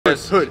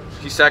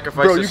He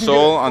sacrificed his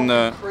soul on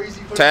the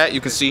tat.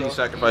 You can see he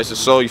sacrificed his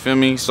soul. You feel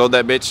me? He sold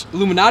that bitch.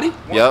 Illuminati?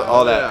 Yep,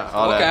 all that.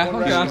 All that.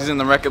 Okay. He's in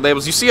the record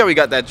labels. You see how he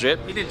got that drip?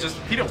 He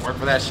didn't work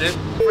for that shit.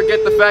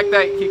 Forget the fact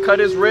that he cut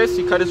his wrist.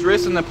 He cut his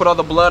wrist and then put all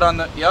the blood on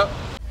the. Yep.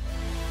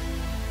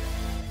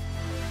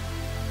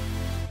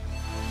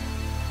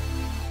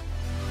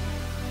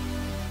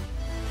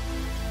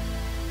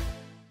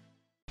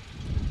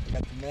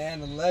 Got the man,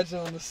 the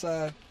legend on the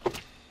side.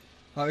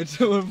 How you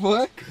doing,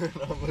 boy? Good.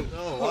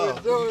 How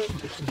you doing?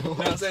 You know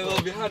what I'm saying? A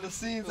little behind the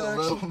scenes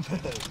action.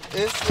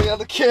 Instantly on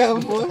the cam,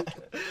 boy.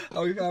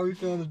 How we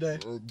feeling today?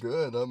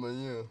 Good. How about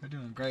you? We're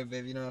doing great,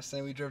 baby. You know what I'm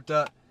saying? We dripped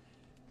up.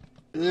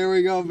 There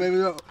we go, baby.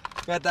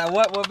 Got that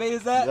what? What bait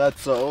is that?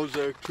 That's the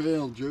Ozark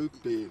Trail joke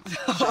bait.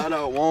 Shout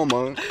out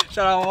Walmart.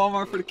 Shout out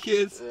Walmart for the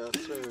kids.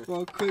 Yes, sir.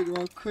 Real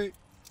quick.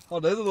 Oh,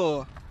 there's a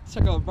little.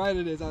 Check how bright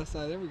it is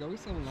outside. There we go. We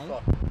sounding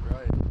light.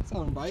 Right.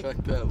 Sounding bright. Check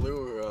that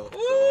lure out.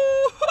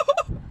 Ooh!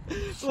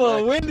 It's a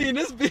little windy in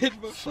this bitch,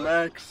 but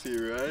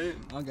Smacksy, right?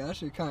 okay, that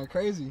shit kind of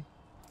crazy.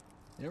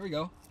 There we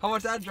go. How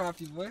much that dropped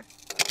you, boy?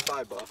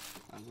 $5.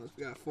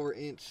 We got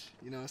 4-inch.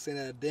 You know what I'm saying?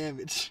 That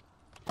damage.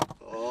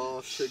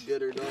 Oh, should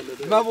get her done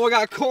today. My boy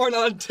got corn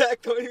on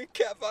deck. Don't even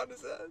cap on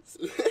his ass.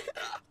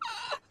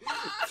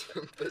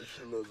 I'm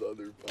fishing those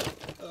other ponds.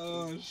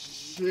 Oh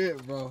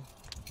shit, bro.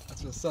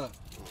 That's what's up.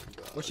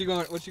 Oh, What you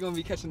gonna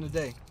be catching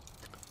today?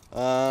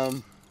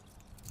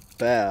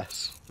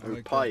 Bass or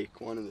like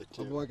pike, one of the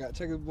two. My boy got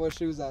check the boy's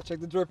shoes out, check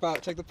the drip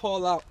out, check the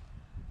pole out.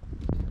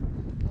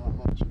 Not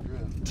much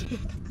drip.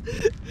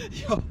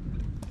 Yo,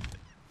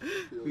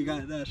 we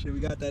got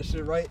that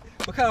shit right.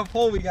 What kind of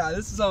pole we got?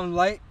 This is something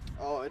light.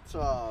 Oh, it's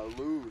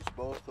loose,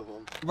 both of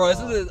them. Bro, this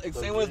is the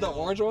same one as the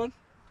orange one?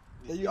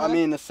 That you I have?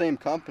 mean, the same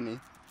company.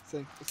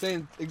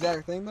 Same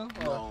exact thing though?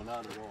 No,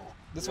 not at all.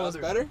 This The one's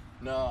other- better?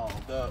 No,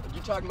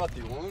 you talking about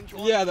the orange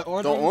one? Yeah, the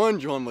orange The one.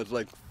 orange one was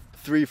like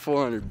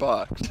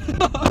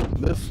 $300-400.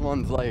 This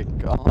one's like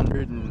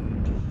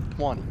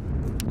 120.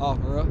 Oh,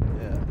 for real?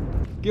 Yeah.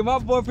 Get my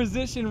boy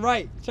position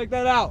right. Check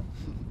that out.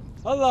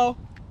 Hello.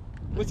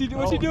 What you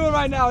doing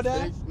right now,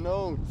 Dad? Take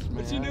notes, man.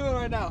 What you doing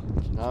right now?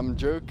 I'm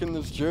jerking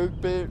this jerk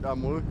bait.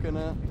 I'm working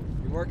it.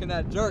 You're working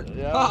that jerk.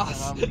 Yeah.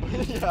 Pause.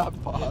 Yeah,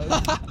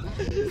 pause.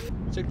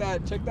 check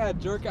that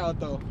jerk out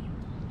though.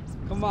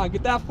 Come on,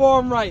 get that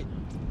form right.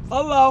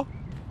 Hello.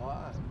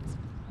 Why?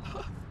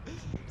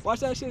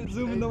 Watch that shit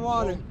zoom in the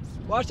water.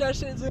 Watch that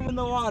shit zoom in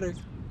the water.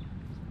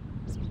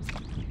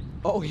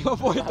 Oh, you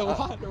avoid the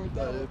water with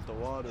I that. hit the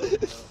water.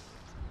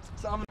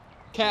 So I'm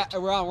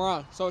we're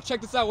on. So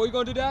check this out. What you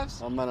gonna do,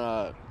 Dabs? I'm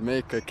gonna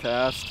make a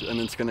cast and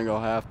it's gonna go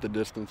half the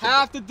distance.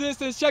 Half the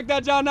distance. Check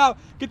that down now.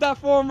 Get that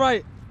form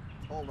right.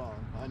 Hold on.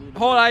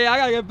 Hold on, yeah, I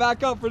gotta get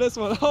back up for this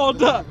one.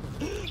 Hold up.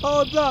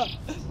 Hold up.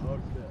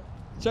 Okay.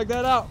 Check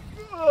that out.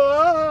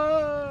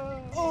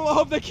 Oh, I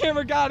hope the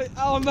camera got it.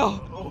 I don't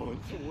know. Oh,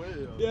 it's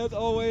way up. Yeah, it's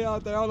all the way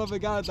out there. I don't know if it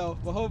got it though,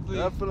 but hopefully.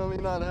 Definitely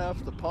not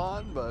half the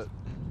pond, but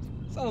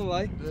Something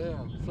like.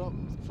 damn,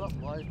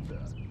 something like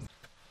that.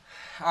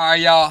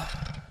 Alright, y'all.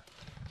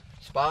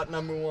 Spot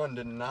number 1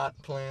 did not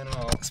plan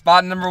out.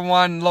 Spot number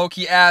 1,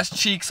 low-key ass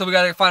cheek, so we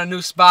gotta find a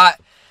new spot.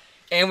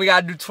 And we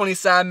gotta do 20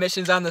 side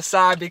missions on the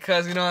side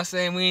because, you know what I'm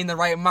saying, we ain't in the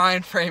right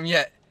mind frame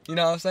yet. You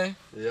know what I'm saying?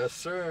 Yes,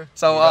 sir.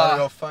 So, we gotta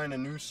go find a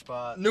new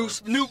spot. New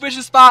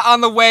fishing spot on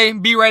the way.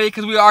 Be ready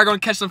because we are gonna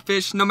catch some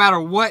fish no matter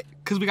what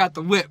because we got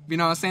the whip. You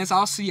know what I'm saying? So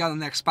I'll see y'all in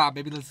the next spot,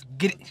 baby. Let's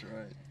get it. That's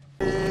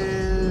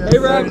right. Hey,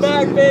 right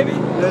back, baby.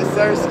 Yes,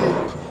 sir.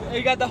 Hey,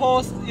 you got the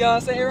whole, you know what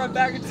I'm saying? Hey, right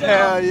back in town.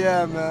 Hell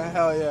yeah, man.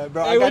 Hell yeah,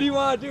 bro. Hey, what do you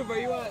want to do, bro?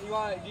 You want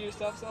to get your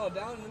stuff settled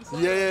down and stuff?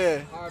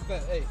 Yeah. All right,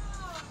 bet. Hey,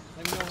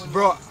 let me know when.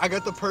 Bro, I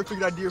got the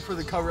perfect idea for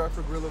the cover art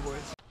for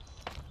GorillaBois.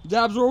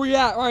 Dabs, where we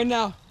at right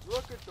now?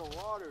 Look at the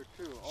water,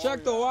 too.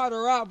 Check the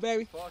water out,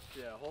 baby. Fuck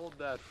yeah. Hold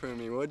that for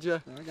me, would ya?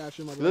 I got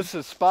you, my brother. This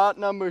is spot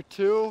number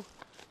 2.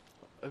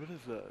 What is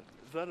that?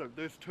 Is that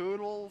there's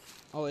turtles?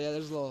 Oh, yeah,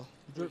 there's little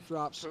drip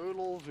drops.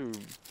 Turtles who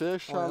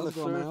fish All right, on the let's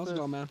go, man. surface. Let's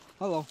go, man.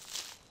 Hello.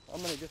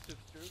 I'm gonna get this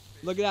jerk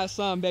bait. Look at that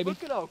sun, baby.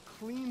 Look at how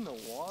clean the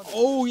water is.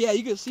 Oh, yeah,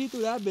 you can see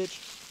through that bitch.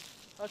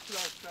 That's what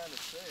I was trying to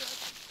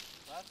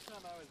say. Last time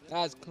I was in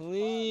That's there,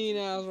 clean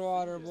as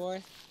water, boy.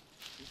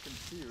 You can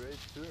see right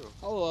through.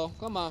 Hello,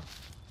 come on.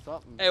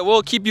 Something. Hey,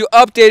 we'll keep you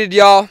updated,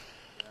 y'all.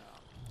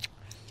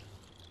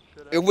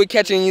 Should If we're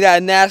catching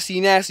that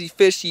nasty,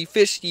 fishy,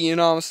 you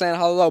know what I'm saying?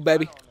 Hello,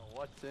 baby. I don't know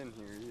what's in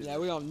here either. Yeah,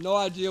 we have no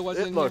idea what's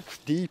in It here. looks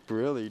deep,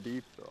 really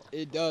deep though.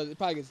 It does. It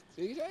probably gets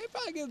a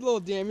little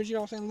damage, you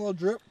know what I'm saying? A little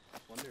drip.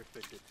 Wonder if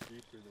it gets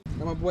deeper than.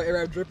 Got my boy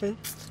Arab dripping.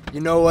 You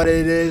know what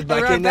it is.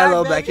 Back right in back,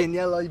 yellow, baby. back in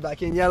yellow,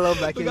 back in yellow,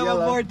 back We in got my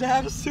yellow. boy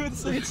Dabs too. Yo,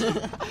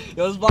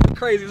 this vlog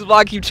crazy. This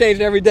vlog keep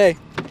changing every day.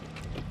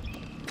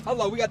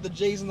 Hello, we got the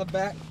J's in the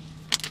back.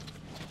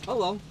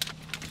 Hello.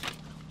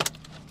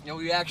 Yo,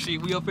 we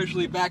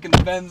officially back in the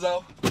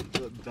Benzo.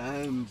 The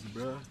Benz,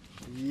 bro.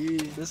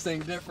 Yeah. This thing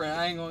different,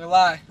 I ain't gonna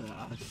lie.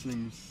 This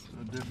thing's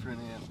a different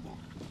animal.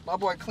 My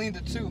boy cleaned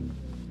it too.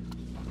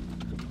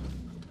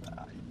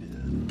 He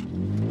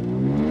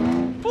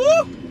did.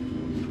 Woo!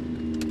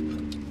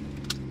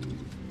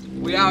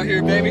 We out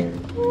here, baby.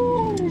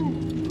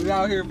 We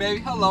out here, baby.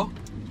 Hello.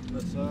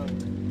 What's up?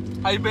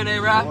 How you been,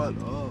 A-Rap? What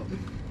up?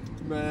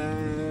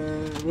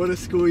 Man, what a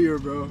school year,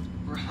 bro.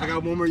 I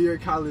got one more year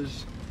of college.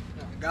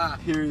 Oh, God.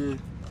 Period.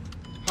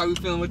 How you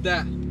feeling with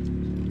that?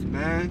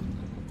 Man,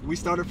 we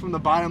started from the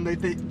bottom. They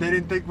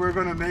didn't think we were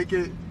gonna make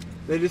it.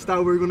 They just thought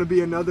we were gonna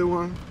be another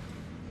one.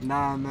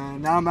 Nah,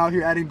 man. Now I'm out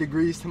here adding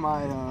degrees to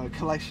my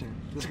collection.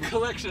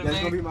 Collection, That's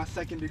man. gonna be my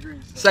second degree.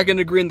 So. Second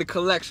degree in the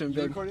collection, You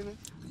baby. recording this?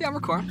 Yeah, I'm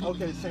recording.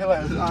 Okay, say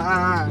less.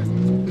 Alright.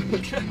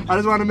 I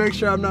just want to make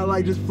sure I'm not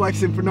like just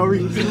flexing for no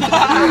reason. Oh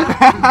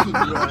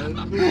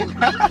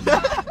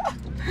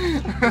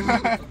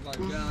my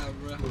God,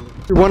 bro.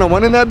 You're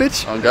one-on-one in that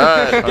bitch? On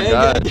God, on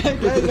God.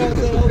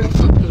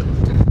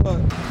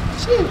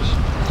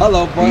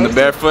 Hello, bro. In the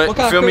barefoot, What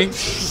kind feel of me? cri-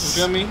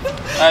 Feel me?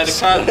 I had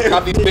to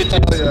cop these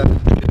bitches.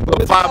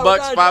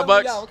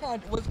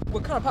 $5,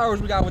 What kind of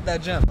powers we got with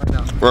that gem right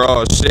now?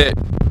 Bro, shit.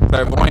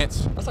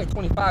 Clairvoyance. That's like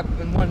 25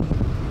 in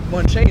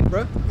one chain,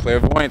 bro.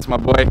 Clairvoyance, my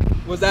boy.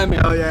 What's that mean?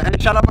 Hell yeah.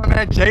 And shout out my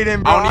man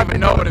Jaden, bro. I don't even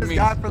know what it means.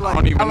 I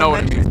don't even know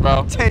what it means,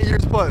 bro. 10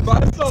 years plus. Bro,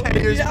 it's so 10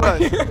 years busy out plus.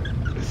 here.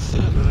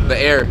 The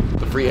air,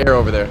 the free air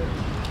over there.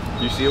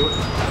 You see it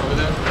over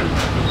there?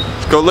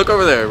 Go look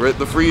over there where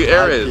the free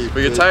air is for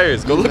your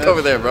tires. Go look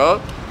over there, bro.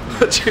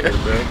 See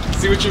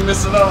what you're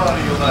missing out on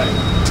in your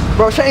life.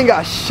 Bro, she ain't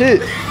got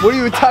shit. What are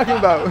you talking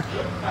about?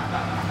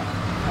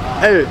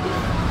 Hey.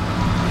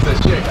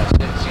 She ain't got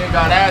shit. She ain't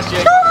got ass. She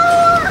ain't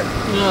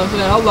You know what I'm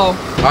saying? Hello.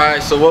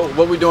 Alright, so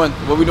what we doing?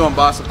 What we doing,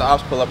 boss? If the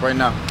ops pull up right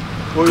now.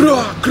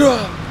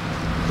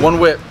 One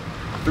whip,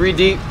 3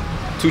 deep,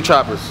 2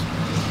 choppers.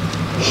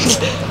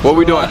 What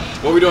we doing?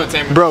 What we doing,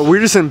 Tamer? Bro, we're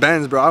just in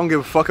Benz, bro. I don't give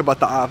a fuck about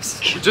the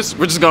ops. We're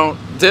just gonna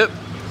dip.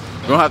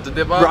 We don't have to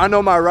dip off. Bro, I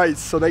know my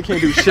rights, so they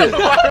can't do shit.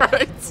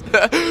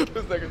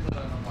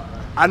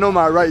 I know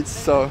my rights,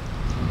 so.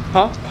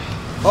 Huh?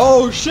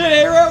 Oh shit,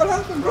 A-Rap, what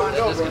happened, bro?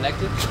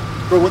 Disconnected.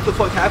 Bro, what the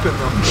fuck happened,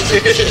 bro?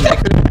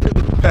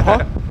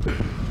 Huh?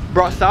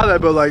 Bro, I saw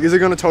that, but like, is it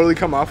gonna totally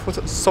come off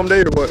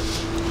someday or what?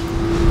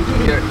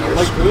 Your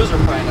screws are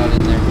probably not in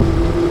there.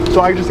 So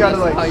I just gotta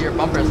That's how like, your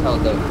bumper's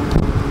held up.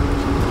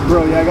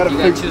 bro, yeah, I gotta You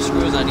got fix. 2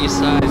 screws on each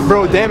side.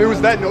 Bro, damn, it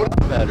was that note.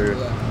 Better.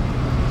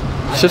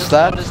 It's just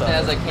that. I noticed it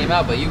as I came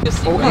out, but you can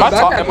see. What where kind of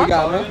Am I backpack talking- we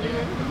got, man?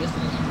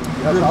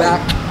 You're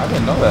back. I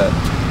didn't know that.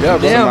 Yeah,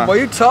 Damn, boy,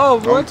 you tall,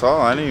 boy. I'm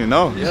tall. I didn't even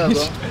know. Yeah,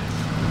 bro.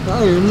 I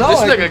don't even know. This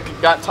like,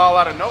 nigga got tall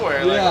out of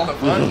nowhere. Like, Yeah. what the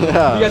fuck?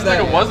 Yeah. You guys This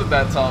nigga wasn't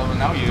that tall, but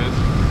now he is.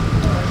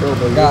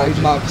 Oh God, he's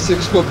my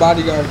 6-foot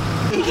bodyguard.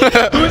 Who's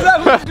that?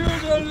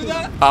 Who's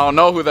that? I don't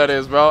know who that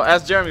is, bro.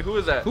 Ask Jeremy. Who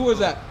is that? Who was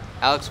that?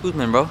 Alex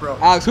Kuzman, bro.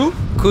 Alex who?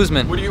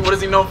 Kuzman. What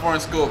is he known for in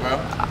school, bro?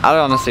 I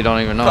honestly don't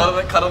even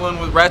know. Cuddling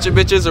with ratchet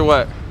bitches or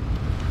what?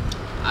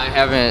 I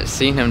haven't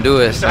seen him do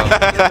it, so.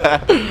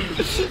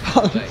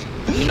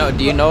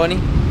 Do you know any?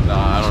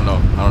 Nah, I don't know.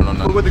 I don't know Who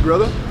nothing. with the grill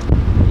though?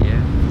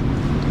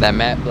 Yeah. That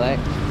matte black?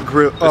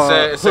 Grill.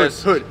 It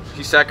says hood.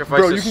 he sacrificed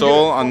Bro, you his can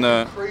soul get a on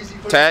the crazy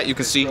hood. tat. You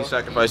can see he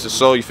sacrificed his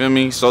soul. You feel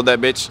me? He sold that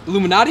bitch.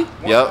 Illuminati?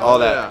 Yep, all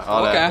that,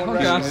 all Okay, that.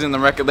 okay. He's in the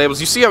record labels.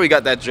 You see how he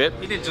got that drip?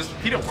 He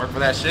didn't work for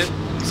that shit.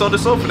 He sold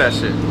his soul for that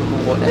shit.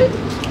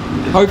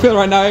 How you feeling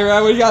right now,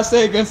 A-Rap? What you gotta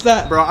say against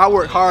that? Bro, I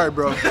work hard,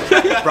 bro.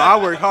 Bro, I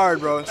work hard,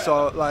 bro.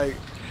 So like,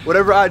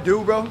 whatever I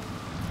do, bro,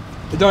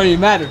 It don't even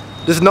matter.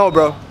 just know,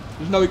 bro.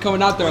 There's no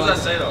coming out there What like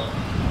does that say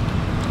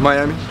though?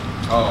 Miami.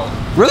 Oh.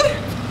 Really?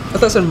 I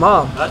thought it said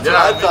mom. That's what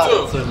I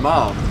thought. said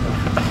mom.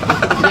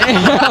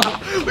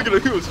 Damn. Look at the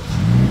who's.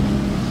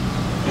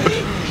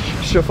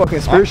 Shit,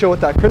 fucking spiritual with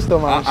that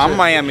crystal on. I'm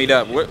Miami'd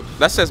up.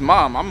 That says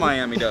mom. I'm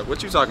Miami'd up.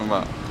 What you talking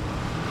about?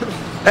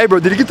 Hey, bro,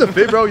 did you get the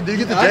fit, bro? Did you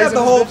get the I got J's the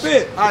in whole this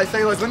bitch? fit. All right,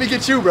 say less. Let me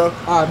get you, bro.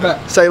 Alright,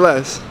 bet. Say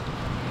less.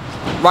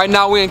 Right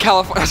now we in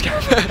California.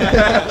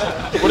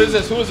 What is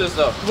this? Who is this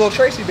though? Little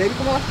Tracy, baby,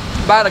 come on.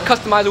 But I had to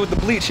customize it with the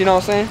bleach, you know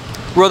what I'm saying?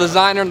 We're a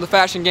designer in the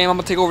fashion game. I'm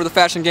gonna take over the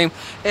fashion game.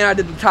 And I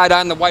did the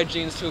tie-dye and the white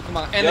jeans too, come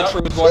on. And Yep. the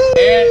truth, boy.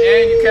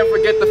 And you can't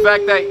forget the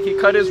fact that he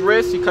cut his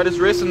wrist. He cut his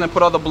wrist and then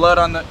put all the blood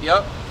on the.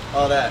 Yep.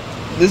 All that.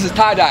 This is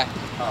tie-dye.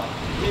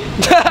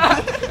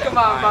 Come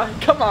on, bro.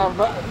 Come on,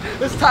 bro.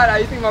 This is tie-dye.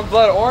 You think my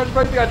blood orange,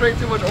 bro? You think I drink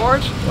too much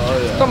orange?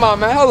 Oh yeah. Come on,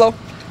 man. Hello.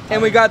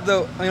 And we got the, you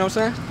know what I'm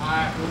saying?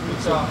 Alright,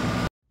 what's up?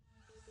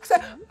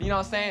 You know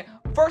what I'm saying?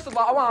 First of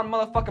all, I want a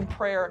motherfucking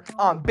prayer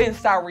on Ben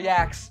Style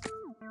Reacts.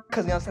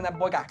 Cause you know what I'm saying? That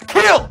boy got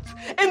killed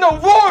in the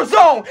war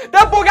zone.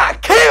 That boy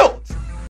got killed.